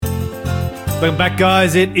Welcome back,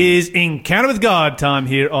 guys. It is Encounter with God time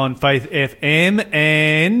here on Faith FM,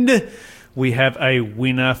 and we have a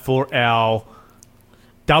winner for our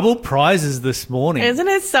double prizes this morning. Isn't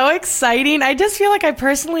it so exciting? I just feel like I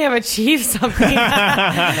personally have achieved something.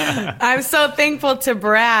 I'm so thankful to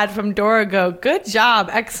Brad from Dorigo. Good job.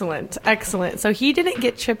 Excellent. Excellent. So he didn't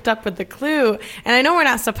get tripped up with the clue, and I know we're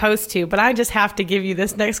not supposed to, but I just have to give you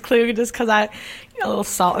this next clue just because a little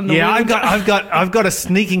salt in the wound. I've got a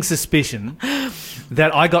sneaking suspicion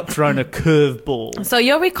that I got thrown a curveball. So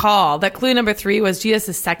you'll recall that clue number 3 was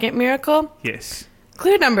Jesus' second miracle. Yes.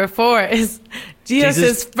 Clue number 4 is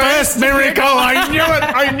Jesus' first miracle. I knew it.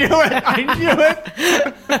 I knew it. I knew it.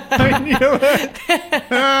 I knew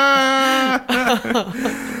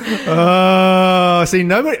it. Oh, see,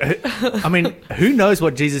 nobody. I mean, who knows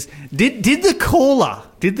what Jesus did? Did the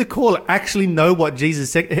caller actually know what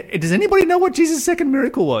Jesus? Does anybody know what Jesus' second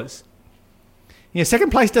miracle was? Yeah, second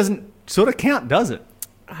place doesn't sort of count, does it?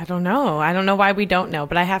 I don't know. I don't know why we don't know,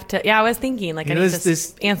 but I have to. Yeah, I was thinking I need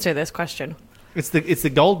to answer this question. It's the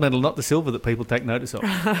gold medal, not the silver, that people take notice of.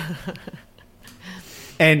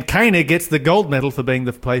 And Cana gets the gold medal for being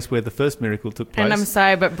the place where the first miracle took place. And I'm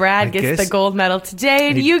sorry, but Brad gets the gold medal today,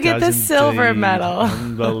 and you get the silver medal.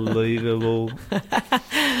 Unbelievable.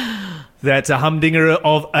 That's a humdinger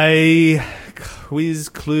of a quiz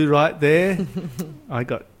clue right there. I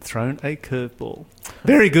got thrown a curveball.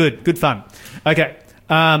 Very good. Good fun. Okay.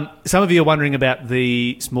 Some of you are wondering about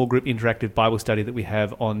the small group interactive Bible study that we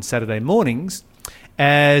have on Saturday mornings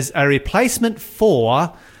as a replacement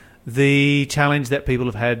for the challenge that people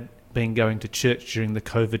have had been going to church during the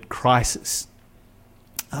COVID crisis.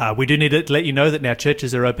 We do need to let you know that now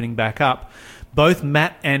churches are opening back up. Both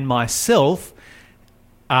Matt and myself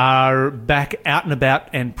are back out and about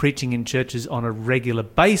and preaching in churches on a regular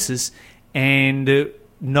basis, and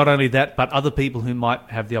not only that, but other people who might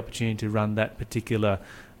have the opportunity to run that particular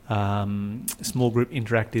small group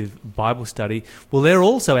interactive Bible study, well, they're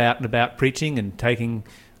also out and about preaching and taking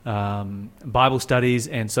Bible studies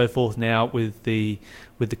and so forth now with the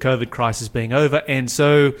COVID crisis being over. And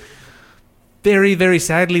so very, very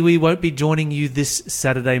sadly, we won't be joining you this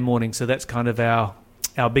Saturday morning. So that's kind of our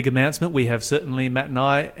big announcement. We have certainly, Matt and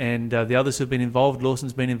I and the others who have been involved,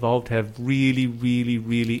 Lawson's been involved, have really, really,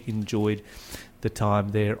 really enjoyed the time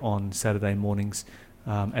there on Saturday mornings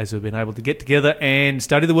as we've been able to get together and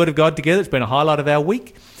study the Word of God together. It's been a highlight of our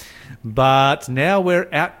week. But now we're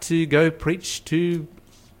out to go preach to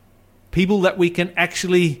people that we can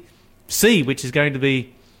actually see, which is going to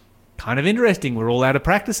be kind of interesting. We're all out of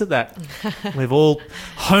practice at that. We've all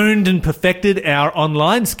honed and perfected our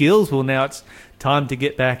online skills. Well, now it's time to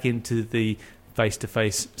get back into the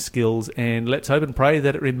face-to-face skills, and let's hope and pray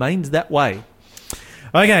that it remains that way.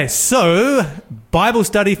 Okay, so Bible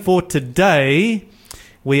study for today.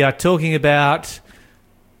 We are talking about...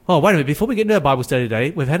 Oh, wait a minute. Before we get into our Bible study today,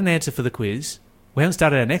 we've had an answer for the quiz. We haven't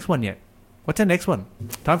started our next one yet. What's our next one?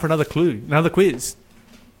 Time for another clue, another quiz.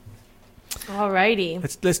 Alrighty.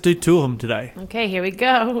 Let's do 2 of them today. Okay, here we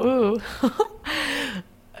go. Ooh.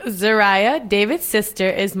 Zariah, David's sister,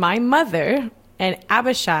 is my mother, and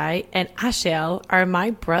Abishai and Ashel are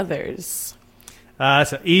my brothers.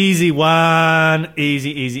 That's an easy one.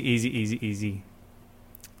 Easy.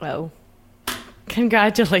 Oh.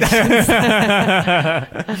 Congratulations.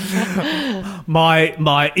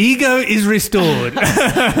 My ego is restored.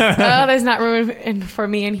 Oh, there's not room for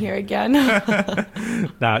me in here again.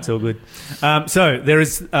 No, it's all good. So there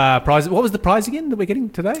is prize. What was the prize again that we're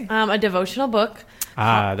getting today? A devotional book.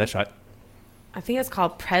 That's right. I think it's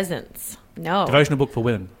called Presence. No. Devotional book for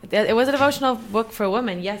women. It was a devotional book for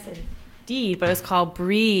women, yes, indeed, but it's called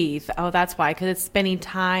Breathe. Oh, that's why, because it's spending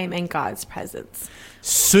time in God's presence.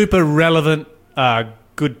 Super relevant.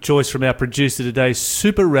 Good choice from our producer today.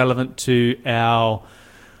 Super relevant to our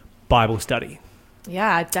Bible study.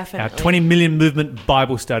 Yeah, definitely. Our 20 million movement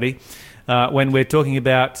Bible study. When we're talking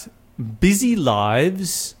about busy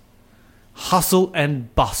lives, hustle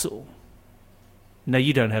and bustle. No,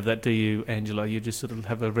 you don't have that, do you, Angela? You just sort of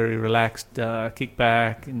have a very relaxed kick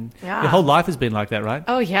back, and your whole life has been like that, right?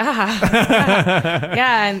 Oh, yeah.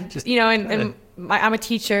 Yeah, and, just, I'm a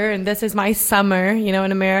teacher, and this is my summer,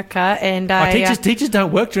 in America. And teachers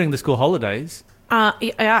don't work during the school holidays.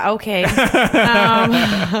 Yeah, okay.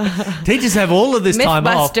 Teachers have all of this time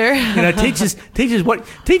off. Mythbuster.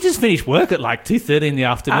 Teachers finish work at like 2:30 in the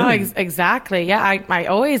afternoon. Oh, exactly. Yeah, I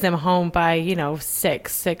always am home by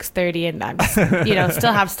 6:30, and I'm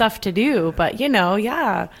still have stuff to do. But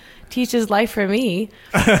yeah, teaches life for me.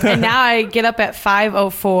 And now I get up at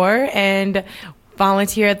 5:04 and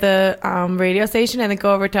volunteer at the radio station, and then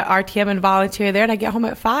go over to RTM and volunteer there, and I get home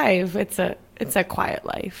at 5. It's a quiet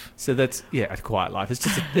life. So that's, a quiet life.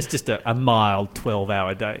 It's just a mild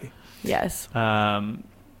 12-hour day. Yes. Um,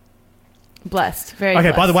 Blessed. Very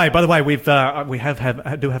okay, blessed. by the way, we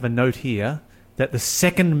do have a note here that the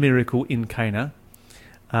second miracle in Cana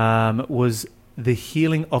was the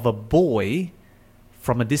healing of a boy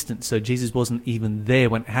from a distance. So Jesus wasn't even there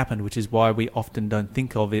when it happened, which is why we often don't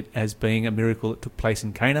think of it as being a miracle that took place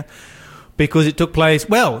in Cana, because it took place,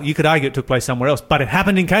 well, you could argue it took place somewhere else, but it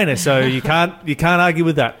happened in Cana, so you can't argue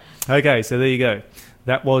with that. Okay, so there you go.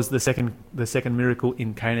 That was the second miracle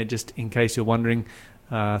in Cana, just in case you're wondering.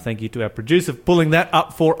 Thank you to our producer for pulling that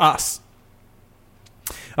up for us.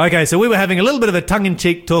 Okay, so we were having a little bit of a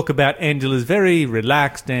tongue-in-cheek talk about Angela's very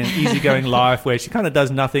relaxed and easygoing life where she kind of does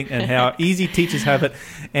nothing and how easy teachers have it.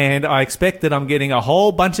 And I expect that I'm getting a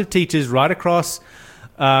whole bunch of teachers right across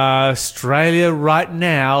Australia right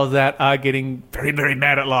now that are getting very, very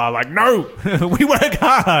mad at Lyle. Like, no, we work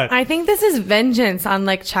hard. I think this is vengeance on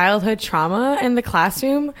like childhood trauma in the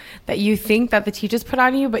classroom that you think that the teachers put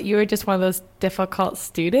on you, but you were just one of those difficult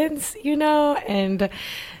students, and...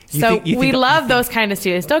 So we love those kind of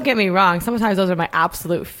students. Don't get me wrong. Sometimes those are my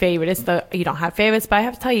absolute favorite. You don't have favorites, but I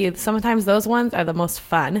have to tell you, sometimes those ones are the most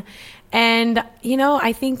fun. And,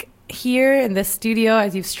 I think here in this studio,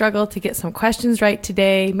 as you've struggled to get some questions right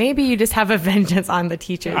today, maybe you just have a vengeance on the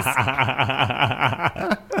teachers.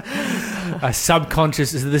 A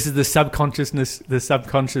subconscious, this is the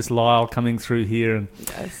subconscious Lyle coming through here and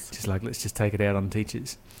just like, let's just take it out on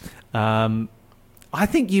teachers. I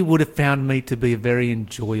think you would have found me to be a very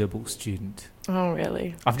enjoyable student. Oh,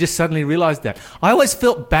 really? I've just suddenly realised that. I always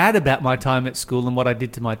felt bad about my time at school and what I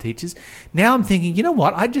did to my teachers. Now I'm thinking, you know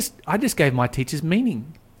what? I just gave my teachers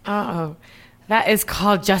meaning. Uh-oh. That is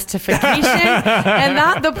called justification and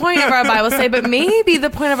not the point of our Bible study. But maybe the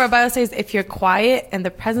point of our Bible study is if you're quiet in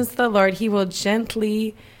the presence of the Lord, he will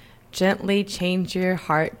gently change your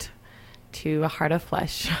heart to a heart of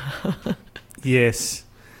flesh. Yes.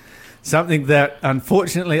 Something that,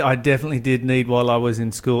 unfortunately, I definitely did need while I was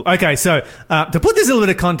in school. Okay, so to put this in a little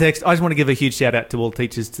bit of context, I just want to give a huge shout-out to all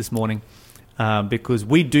teachers this morning because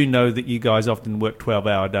we do know that you guys often work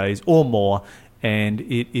 12-hour days or more, and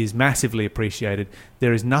it is massively appreciated.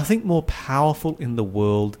 There is nothing more powerful in the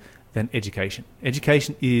world than education.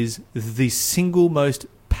 Education is the single most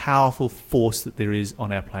powerful force that there is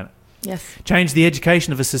on our planet. Yes. Change the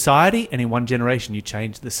education of a society, and in one generation, you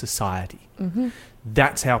change the society. Mm-hmm.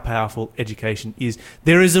 That's how powerful education is.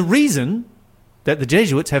 There is a reason that the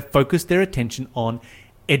Jesuits have focused their attention on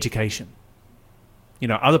education.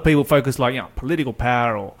 Other people focus like political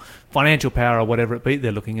power or financial power or whatever it be.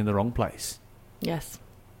 They're looking in the wrong place. Yes.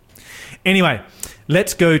 Anyway,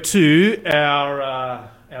 let's go to our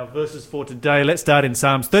verses for today. Let's start in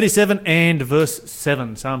Psalms 37 and verse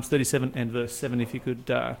 7. Psalms 37 and verse 7, if you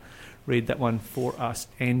could read that one for us,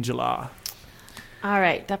 Angela. All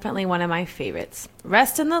right, definitely one of my favorites.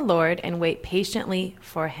 Rest in the Lord and wait patiently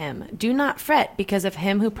for him. Do not fret because of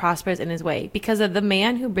him who prospers in his way, because of the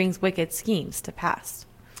man who brings wicked schemes to pass.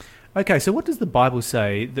 Okay, so what does the Bible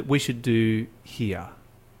say that we should do here?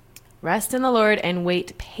 Rest in the Lord and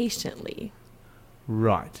wait patiently.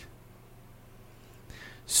 Right.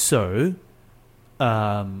 So,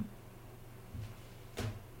 how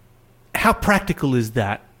practical is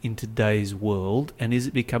that in today's world, and is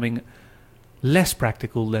it becoming less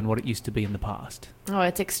practical than what it used to be in the past? Oh,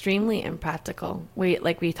 it's extremely impractical.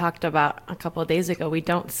 Like we talked about a couple of days ago, we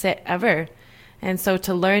don't sit ever. And so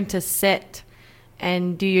to learn to sit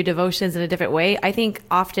and do your devotions in a different way, I think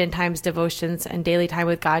oftentimes devotions and daily time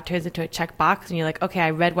with God turns into a checkbox and you're like, okay,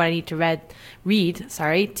 I read what I need to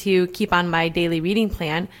read to keep on my daily reading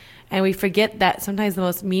plan. And we forget that sometimes the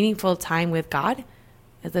most meaningful time with God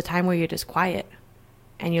is the time where you're just quiet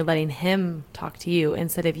and you're letting him talk to you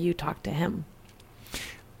instead of you talk to him.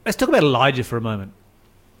 Let's talk about Elijah for a moment.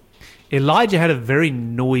 Elijah had a very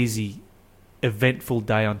noisy, eventful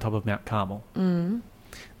day on top of Mount Carmel.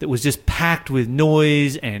 That was just packed with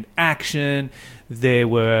noise and action. There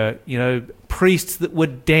were, priests that were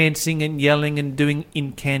dancing and yelling and doing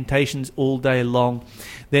incantations all day long.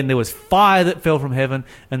 Then there was fire that fell from heaven,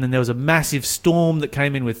 and then there was a massive storm that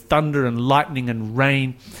came in with thunder and lightning and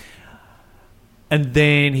rain. And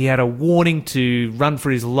then he had a warning to run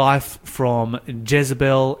for his life from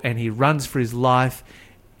Jezebel, and he runs for his life.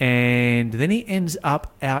 And then he ends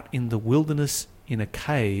up out in the wilderness in a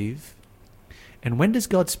cave. And when does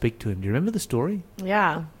God speak to him? Do you remember the story?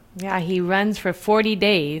 Yeah, he runs for 40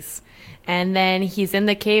 days. And then he's in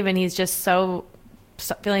the cave, and he's just so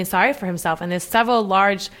feeling sorry for himself. And there's several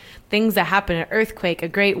large things that happen, an earthquake, a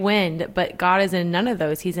great wind. But God is in none of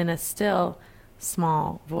those. He's in a still,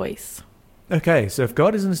 small voice. Okay, so if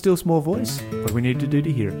God isn't a still small voice, what do we need to do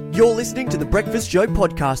to hear it? You're listening to the Breakfast Show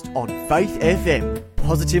podcast on Faith FM.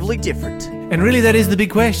 Positively different. And really, that is the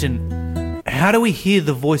big question. How do we hear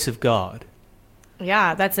the voice of God?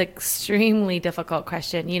 Yeah, that's an extremely difficult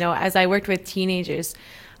question. You know, as I worked with teenagers,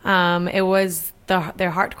 it was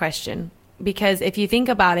their heart question. Because if you think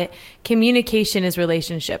about it, communication is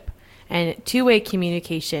relationship. And two-way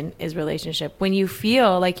communication is relationship. When you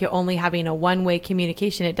feel like you're only having a one-way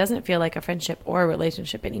communication, it doesn't feel like a friendship or a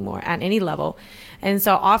relationship anymore at any level. And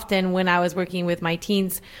so often when I was working with my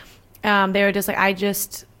teens, they were just like, I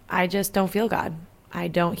just don't feel God. I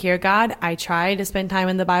don't hear God. I try to spend time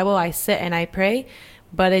in the Bible. I sit and I pray,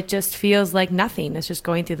 but it just feels like nothing. It's just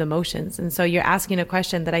going through the motions. And so you're asking a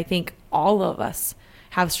question that I think all of us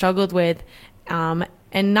have struggled with,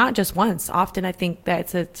 and not just once. Often I think that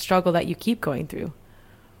it's a struggle that you keep going through.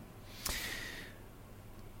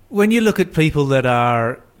 When you look at people that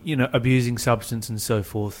are, abusing substance and so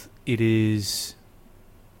forth, it is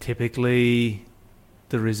typically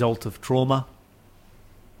the result of trauma.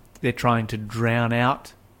 They're trying to drown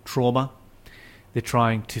out trauma. They're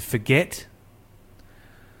trying to forget.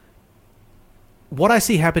 What I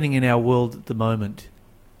see happening in our world at the moment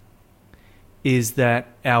is that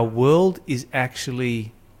our world is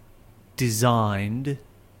actually designed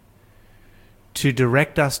to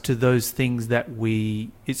direct us to those things that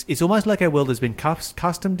it's almost like our world has been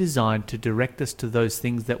custom designed to direct us to those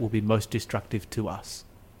things that will be most destructive to us.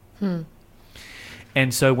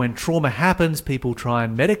 And so when trauma happens, people try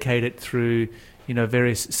and medicate it through,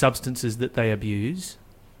 various substances that they abuse.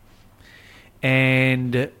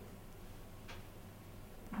 And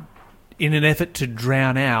in an effort to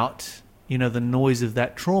drown out the noise of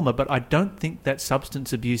that trauma. But I don't think that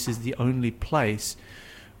substance abuse is the only place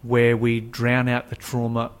where we drown out the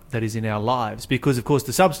trauma that is in our lives. Because, of course,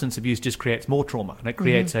 the substance abuse just creates more trauma, and it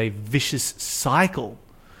creates a vicious cycle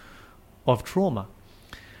of trauma.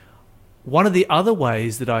 One of the other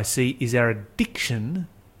ways that I see is our addiction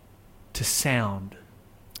to sound.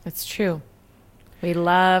 It's true. We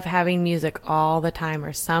love having music all the time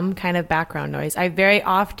or some kind of background noise. I very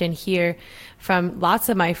often hear from lots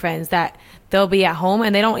of my friends that they'll be at home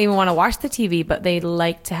and they don't even want to watch the TV, but they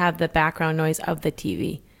like to have the background noise of the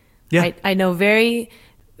TV. Yeah. I know very,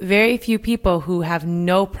 very few people who have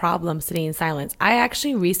no problem sitting in silence. I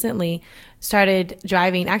actually recently started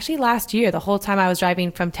driving, actually last year, the whole time I was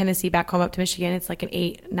driving from Tennessee back home up to Michigan. It's like an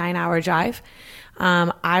 8-9 hour drive.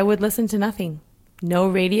 I would listen to nothing, no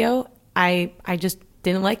radio. I just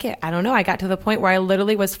didn't like it. I don't know. I got to the point where I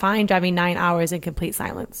literally was fine driving 9 hours in complete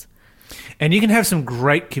silence. And you can have some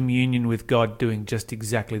great communion with God doing just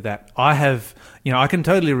exactly that. I can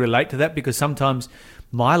totally relate to that because sometimes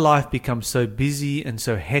my life becomes so busy and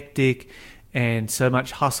so hectic and so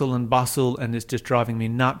much hustle and bustle, and it's just driving me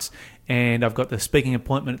nuts. And I've got the speaking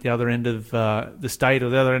appointment at the other end of the state or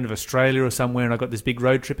the other end of Australia or somewhere, and I've got this big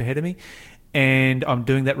road trip ahead of me. And I'm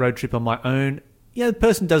doing that road trip on my own. The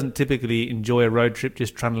person doesn't typically enjoy a road trip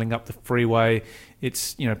just trundling up the freeway.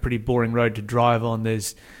 It's, pretty boring road to drive on.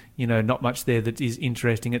 There's, not much there that is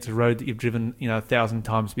interesting. It's a road that you've driven, 1,000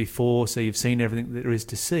 times before, so you've seen everything that there is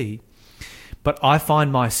to see. But I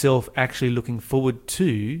find myself actually looking forward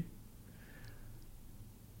to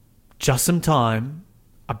just some time,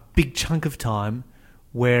 a big chunk of time,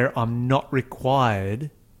 where I'm not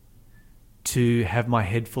required to have my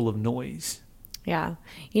head full of noise. Yeah.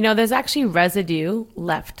 There's actually residue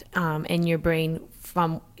left in your brain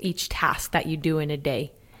from each task that you do in a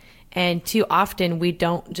day. And too often we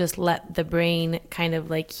don't just let the brain kind of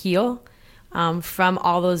like heal from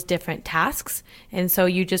all those different tasks. And so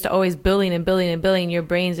you just always building and building and building. Your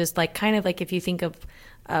brain's just like kind of like if you think of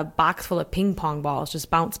a box full of ping pong balls, just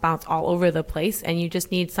bounce all over the place. And you just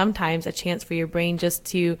need sometimes a chance for your brain just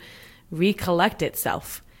to recollect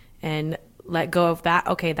itself and let go of that.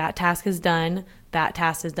 Okay, that task is done. That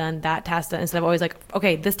task is done. That task is done. Instead of always like,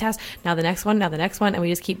 okay, this task, now the next one, now the next one. And we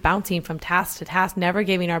just keep bouncing from task to task, never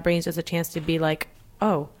giving our brains just a chance to be like,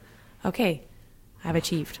 oh, okay, I've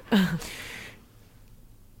achieved.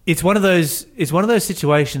 It's one of those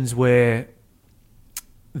situations where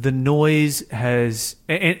the noise has,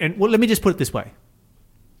 and well, let me just put it this way.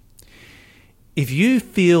 If you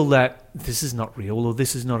feel that this is not real or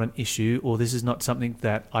this is not an issue or this is not something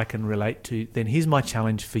that I can relate to, then here's my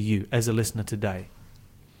challenge for you as a listener today.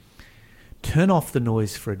 Turn off the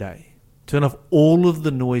noise for a day. Turn off all of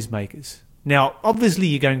the noisemakers. Now, obviously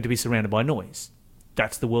you're going to be surrounded by noise.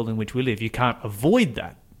 That's the world in which we live. You can't avoid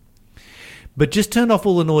that. But just turn off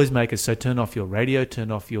all the noisemakers. So turn off your radio, turn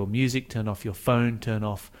off your music, turn off your phone, turn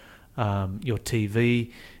off your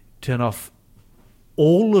TV, turn off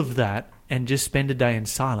all of that, and just spend a day in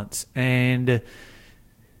silence and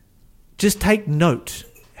just take note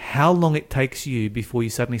how long it takes you before you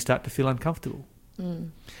suddenly start to feel uncomfortable.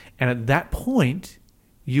 And at that point,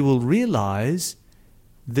 you will realize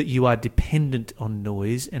that you are dependent on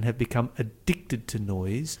noise and have become addicted to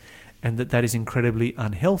noise, and that is incredibly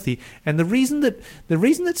unhealthy. And the reason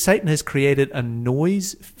that Satan has created a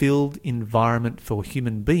noise-filled environment for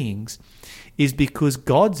human beings is because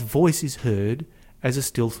God's voice is heard as a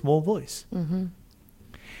still small voice. Mm-hmm.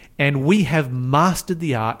 And we have mastered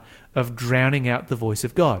the art of drowning out the voice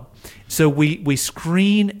of God. So we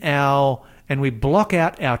screen and we block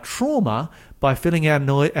out our trauma by filling our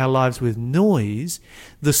lives with noise.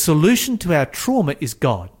 The solution to our trauma is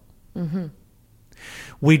God. Mm-hmm.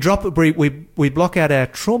 We block out our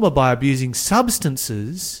trauma by abusing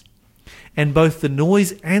substances, and both the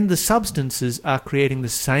noise and the substances are creating the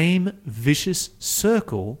same vicious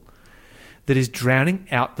circle that is drowning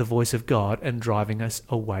out the voice of God and driving us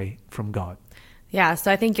away from God. Yeah,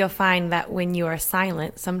 so I think you'll find that when you are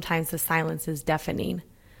silent, sometimes the silence is deafening.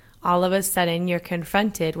 All of a sudden, you're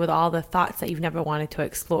confronted with all the thoughts that you've never wanted to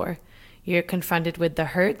explore. You're confronted with the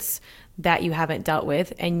hurts that you haven't dealt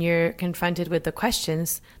with, and you're confronted with the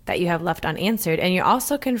questions that you have left unanswered, and you're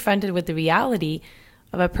also confronted with the reality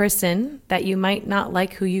of a person that you might not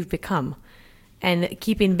like who you've become. And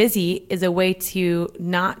keeping busy is a way to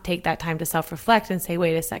not take that time to self-reflect and say,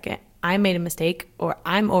 wait a second, I made a mistake, or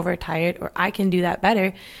I'm overtired, or I can do that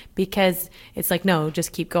better, because it's like, no,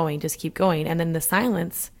 just keep going. And then the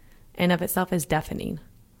silence in of itself is deafening.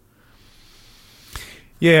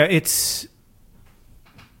 Yeah, it's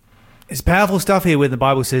powerful stuff here where the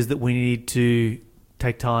Bible says that we need to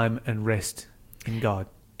take time and rest in God.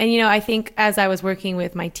 And, I think as I was working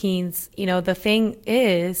with my teens, the thing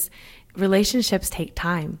is relationships take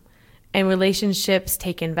time and relationships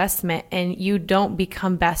take investment, and you don't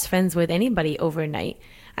become best friends with anybody overnight.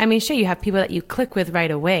 I mean, sure, you have people that you click with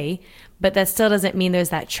right away, but that still doesn't mean there's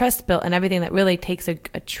that trust built and everything that really takes a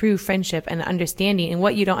true friendship and understanding. And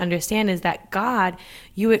what you don't understand is that God,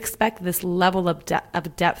 you expect this level of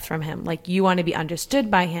depth from him. Like, you want to be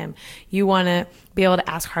understood by him. You want to be able to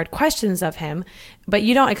ask hard questions of him, but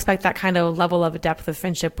you don't expect that kind of level of depth of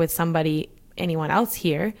friendship with anyone else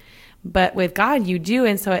here. But with God, you do.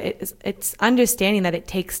 And so it's understanding that it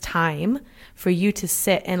takes time for you to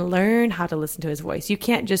sit and learn how to listen to his voice. You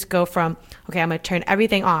can't just go from, okay, I'm going to turn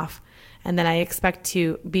everything off, and then I expect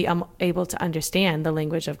to be able to understand the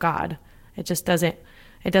language of God. It just doesn't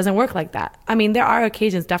work like that. I mean, there are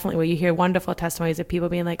occasions definitely where you hear wonderful testimonies of people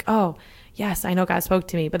being like, oh, yes, I know God spoke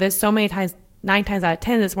to me. But there's so many times, 9 times out of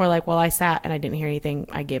 10, it's more like, well, I sat and I didn't hear anything.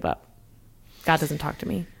 I gave up. God doesn't talk to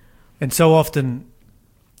me. And so often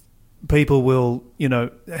people will,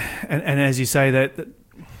 and as you say, that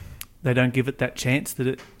they don't give it that chance that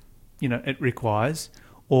it requires,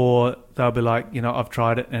 or they'll be like, I've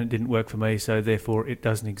tried it and it didn't work for me, so therefore it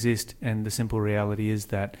doesn't exist. And the simple reality is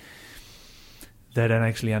that they don't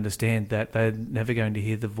actually understand that they're never going to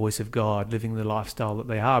hear the voice of God living the lifestyle that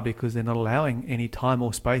they are, because they're not allowing any time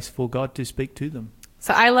or space for God to speak to them.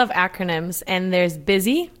 So I love acronyms, and there's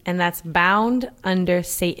BUSY, and that's bound under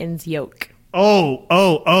Satan's yoke. Oh,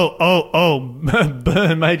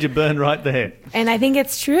 burn, major burn right there. And I think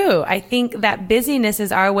it's true. I think that busyness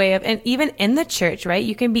is our way of, and even in the church, right?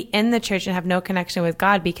 You can be in the church and have no connection with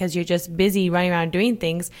God because you're just busy running around doing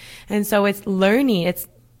things. And so it's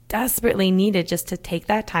desperately needed just to take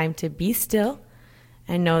that time to be still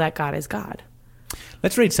and know that God is God.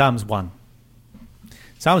 Let's read Psalms 1.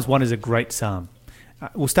 Psalms 1 is a great psalm.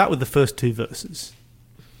 We'll start with the first 2 verses.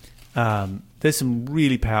 There's some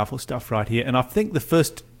really powerful stuff right here. And I think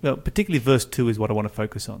particularly verse 2 is what I want to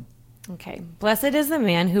focus on. Okay. Blessed is the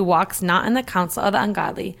man who walks not in the counsel of the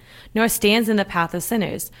ungodly, nor stands in the path of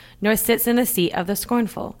sinners, nor sits in the seat of the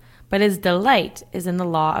scornful. But his delight is in the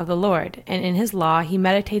law of the Lord, and in his law he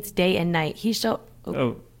meditates day and night. He shall...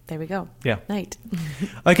 There we go. Yeah. Night.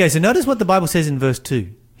 Okay, so notice what the Bible says in verse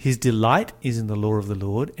 2. His delight is in the law of the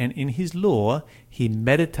Lord, and in his law he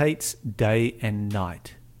meditates day and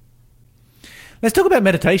night. Let's talk about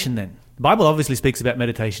meditation then. The Bible obviously speaks about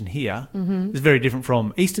meditation here. Mm-hmm. It's very different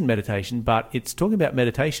from Eastern meditation, but it's talking about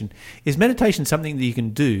meditation. Is meditation something that you can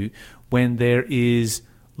do when there is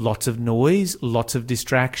lots of noise, lots of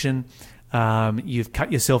distraction, you've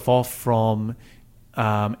cut yourself off from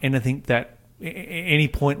any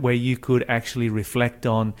point where you could actually reflect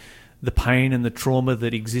on the pain and the trauma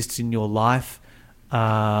that exists in your life?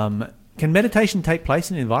 Can meditation take place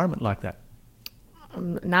in an environment like that?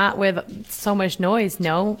 Not with so much noise,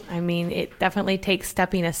 no. I mean, it definitely takes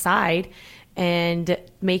stepping aside and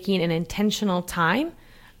making an intentional time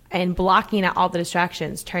and blocking out all the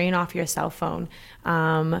distractions, turning off your cell phone.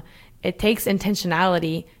 It takes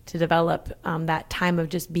intentionality to develop that time of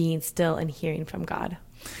just being still and hearing from God.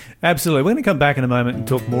 Absolutely. We're going to come back in a moment and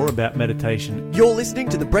talk more about meditation. You're listening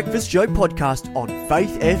to the Breakfast Show podcast on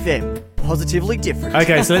Faith FM. Positively different.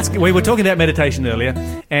 Okay, so we were talking about meditation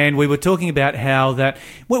earlier, and we were talking about how that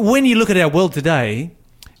when you look at our world today,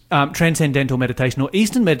 transcendental meditation or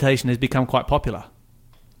Eastern meditation has become quite popular.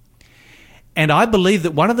 And I believe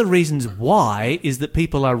that one of the reasons why is that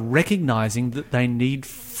people are recognizing that they need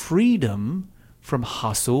freedom from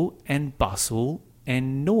hustle and bustle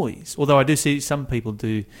and noise. Although I do see some people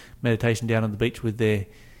do meditation down on the beach with their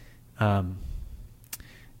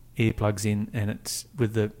earplugs in, and it's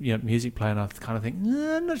with the music playing. I kind of think,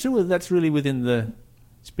 I'm not sure whether that's really within the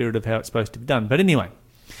spirit of how it's supposed to be done. But anyway,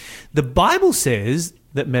 the Bible says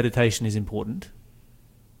that meditation is important.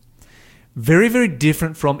 Very, very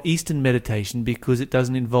different from Eastern meditation because it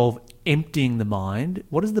doesn't involve emptying the mind.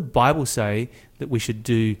 What does the Bible say that we should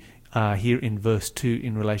do here in verse 2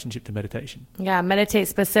 in relationship to meditation? Yeah, meditate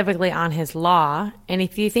specifically on his law. And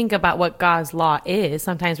if you think about what God's law is,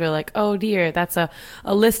 sometimes we're like, oh dear, that's a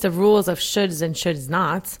list of rules of shoulds and shoulds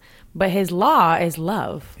nots. But his law is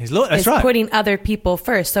love. His law, that's it's right. Putting other people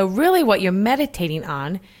first. So really what you're meditating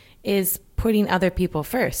on is putting other people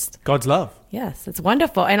first. God's love. Yes, it's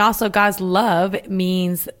wonderful. And also God's love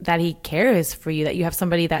means that he cares for you, that you have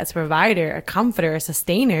somebody that's a provider, a comforter, a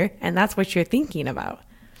sustainer, and that's what you're thinking about.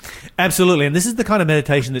 Absolutely. And this is the kind of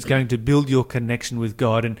meditation that's going to build your connection with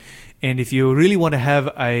God. And if you really want to have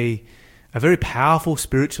a very powerful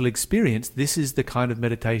spiritual experience, this is the kind of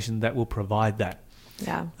meditation that will provide that.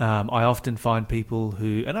 Yeah. I often find people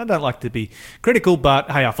who, and I don't like to be critical, but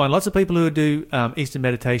hey, I find lots of people who do Eastern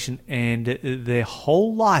meditation and their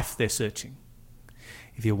whole life they're searching.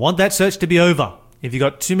 If you want that search to be over, if you've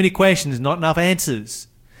got too many questions, not enough answers,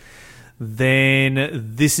 then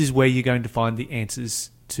this is where you're going to find the answers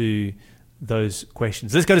to those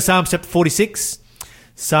questions. Let's go to Psalms chapter 46.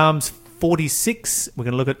 Psalms 46. We're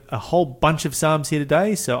going to look at a whole bunch of Psalms here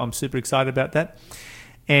today, so I'm super excited about that.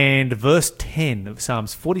 And verse 10 of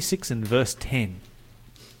Psalms 46 and verse 10.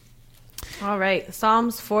 All right.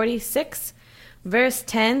 Psalms 46, verse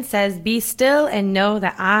 10 says, "Be still and know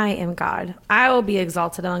that I am God. I will be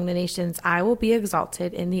exalted among the nations. I will be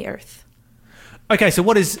exalted in the earth." Okay, so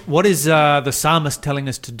what is the psalmist telling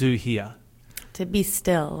us to do here? To be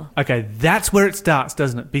still. Okay, that's where it starts,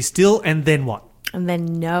 doesn't it? Be still and then what? And then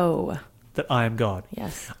know. That I am God.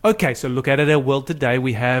 Yes. Okay, so look at our world today.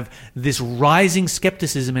 We have this rising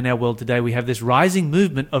skepticism in our world today. We have this rising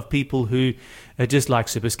movement of people who are just like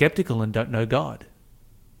super skeptical and don't know God.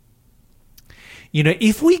 You know,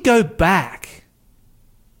 if we go back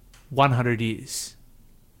 100 years,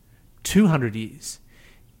 200 years,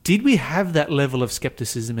 did we have that level of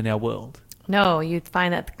skepticism in our world? No, you'd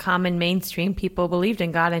find that the common mainstream people believed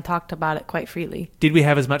in God and talked about it quite freely. Did we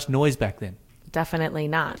have as much noise back then? Definitely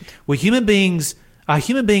not. Are human beings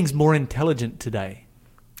more intelligent today?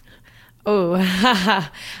 Oh,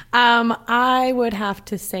 I would have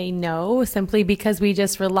to say no, simply because we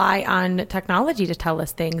just rely on technology to tell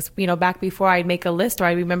us things. You know, back before I'd make a list or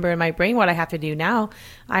I remember in my brain what I have to do now,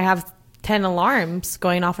 I have 10 alarms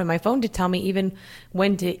going off on my phone to tell me even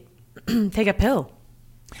when to take a pill.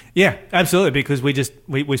 Yeah, absolutely, because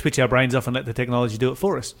we switch our brains off and let the technology do it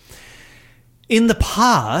for us. In the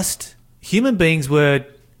past, human beings were,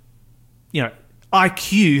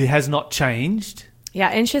 IQ has not changed.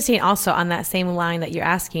 Yeah, interesting also on that same line that you're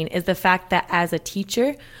asking is the fact that as a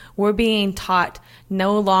teacher, we're being taught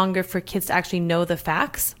no longer for kids to actually know the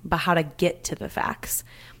facts, but how to get to the facts.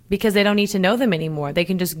 Because they don't need to know them anymore. They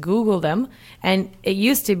can just Google them. And it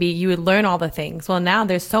used to be you would learn all the things. Well, now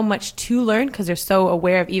there's so much to learn because they're so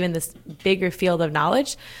aware of even this bigger field of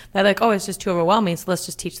knowledge. They're like, oh, it's just too overwhelming. So let's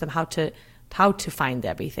just teach them how to find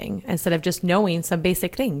everything instead of just knowing some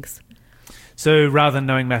basic things. So rather than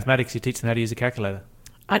knowing mathematics, you teach them how to use a calculator.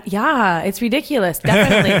 Yeah, it's ridiculous.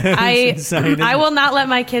 Definitely. Insane, I will not let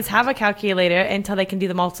my kids have a calculator until they can do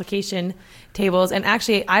the multiplication tables. And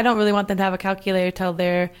actually, I don't really want them to have a calculator until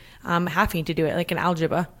they're having to do it, like in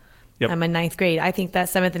algebra. Yep. I'm in 9th grade. I think that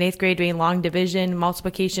 7th and 8th grade doing long division,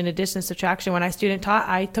 multiplication, addition, subtraction, when I student taught,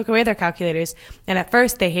 I took away their calculators. And at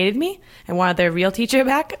first, they hated me and wanted their real teacher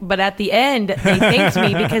back. But at the end, they thanked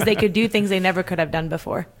me because they could do things they never could have done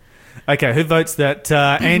before. Okay, who votes that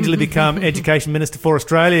Angela become Education Minister for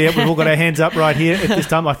Australia? Yep, we've all got our hands up right here at this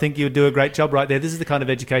time. I think you would do a great job right there. This is the kind of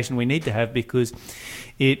education we need to have because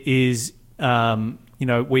it is,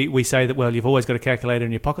 we say that, well, you've always got a calculator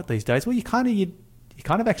in your pocket these days. Well, you kind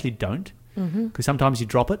of actually don't because sometimes you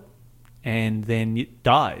drop it and then it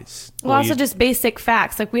dies. Well, also just basic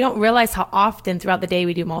facts. Like, we don't realize how often throughout the day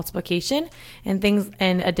we do multiplication and things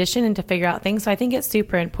and addition and to figure out things. So I think it's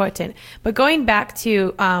super important. But going back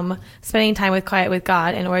to spending time with quiet with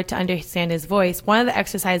God in order to understand his voice, one of the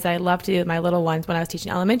exercises I love to do with my little ones when I was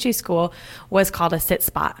teaching elementary school was called a sit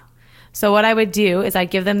spot. So what I would do is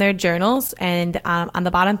I'd give them their journals, and on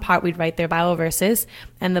the bottom part, we'd write their Bible verses,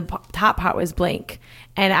 and the top part was blank.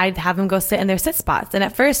 And I'd have them go sit in their sit spots. And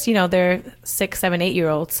at first, they're 6, 7,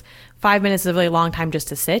 8-year-olds. 5 minutes is a really long time just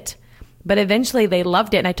to sit. But eventually they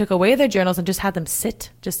loved it, and I took away their journals and just had them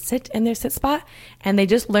just sit in their sit spot. And they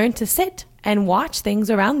just learned to sit and watch things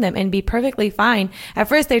around them and be perfectly fine. At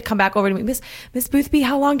first they'd come back over to me, Miss Boothby,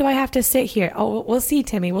 how long do I have to sit here? Oh, we'll see,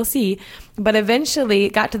 Timmy, we'll see. But eventually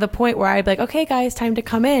it got to the point where I'd be like, okay, guys, time to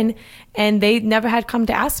come in. And they never had come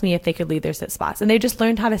to ask me if they could leave their sit spots. And they just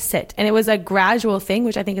learned how to sit. And it was a gradual thing,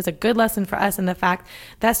 which I think is a good lesson for us in the fact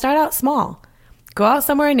that start out small. Go out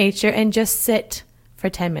somewhere in nature and just sit for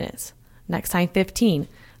 10 minutes. Next time, 15,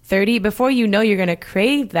 30. Before you know, you're going to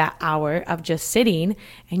crave that hour of just sitting,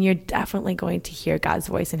 and you're definitely going to hear God's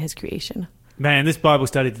voice in his creation. Man, this Bible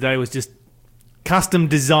study today was just custom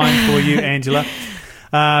designed for you, Angela.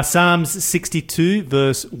 Psalms 62,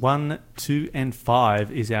 verse 1, 2, and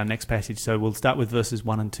 5 is our next passage. So we'll start with verses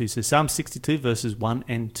 1 and 2. So Psalm 62, verses 1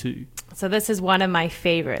 and 2. So this is one of my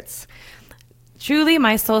favorites. Truly,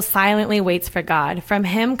 my soul silently waits for God. From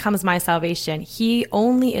him comes my salvation. He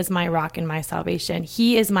only is my rock and my salvation.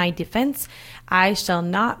 He is my defense. I shall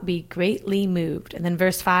not be greatly moved. And then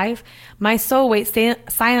verse 5, my soul waits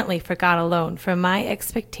silently for God alone, for my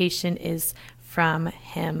expectation is from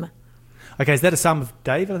him. Okay, is that a Psalm of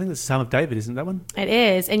David? I think that's a Psalm of David, isn't that one? It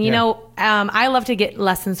is. And, I love to get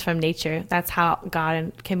lessons from nature. That's how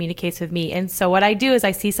God communicates with me. And so what I do is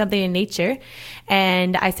I see something in nature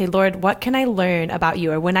and I say, Lord, what can I learn about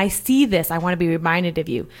you? Or when I see this, I want to be reminded of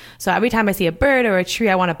you. So every time I see a bird or a tree,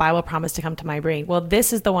 I want a Bible promise to come to my brain. Well,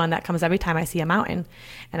 this is the one that comes every time I see a mountain.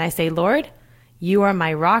 And I say, Lord, you are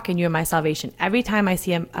my rock and you are my salvation. Every time I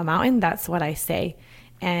see a mountain, that's what I say.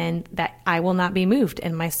 And that I will not be moved,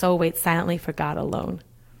 and my soul waits silently for God alone.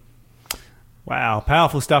 Wow,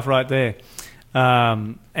 powerful stuff right there.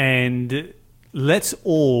 And let's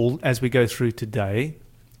all, as we go through today,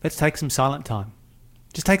 let's take some silent time.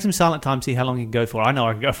 Just take some silent time, see how long you can go for. I know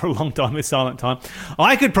I can go for a long time with silent time.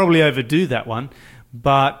 I could probably overdo that one,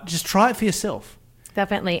 but just try it for yourself.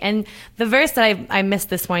 Definitely. And the verse that I missed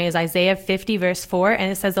this morning is Isaiah 50, verse 4. And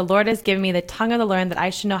it says, the Lord has given me the tongue of the learned that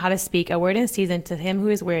I should know how to speak a word in season to him who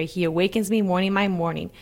is weary. He awakens me morning by morning.